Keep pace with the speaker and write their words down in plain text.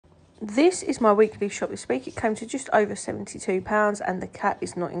This is my weekly shop this week. It came to just over £72 and the cat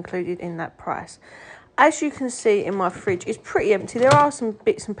is not included in that price. As you can see in my fridge, it's pretty empty. There are some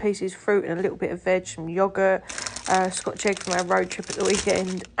bits and pieces, fruit and a little bit of veg, some yoghurt, Scotch egg from our road trip at the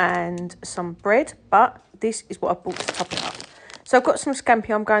weekend and some bread. But this is what I bought to top it up. So I've got some scampi.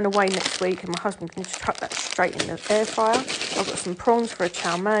 I'm going away next week and my husband can just chuck that straight in the air fryer. I've got some prawns for a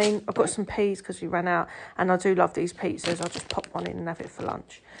chow mein. I've got some peas because we ran out and I do love these pizzas. I'll just pop one in and have it for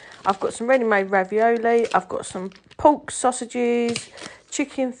lunch. I've got some ready-made ravioli. I've got some pork sausages,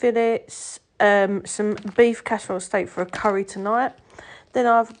 chicken fillets, some beef casserole steak for a curry tonight. Then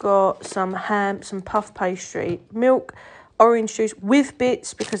I've got some ham, some puff pastry, milk, orange juice with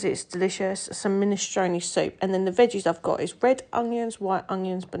bits because it's delicious, some minestrone soup. And then the veggies I've got is red onions, white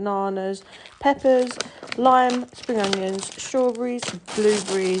onions, bananas, peppers, lime, spring onions, strawberries,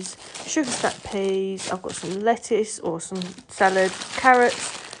 blueberries, sugar snap peas. I've got some lettuce or some salad,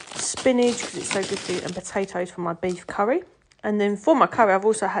 carrots, spinach because it's so good for you, and potatoes for my beef curry. And then for my curry, I've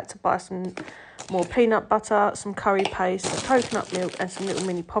also had to buy some more peanut butter, some curry paste, some coconut milk and some little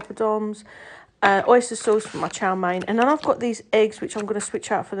mini poppadoms. Oyster sauce for my chow mein. And then I've got these eggs, which I'm going to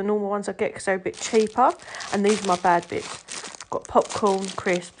switch out for the normal ones I get because they're a bit cheaper. And these are my bad bits. I've got popcorn,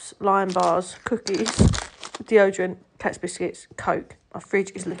 crisps, lime bars, cookies, deodorant, Cat's biscuits, Coke. My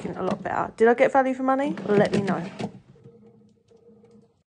fridge is looking a lot better. Did I get value for money? Let me know.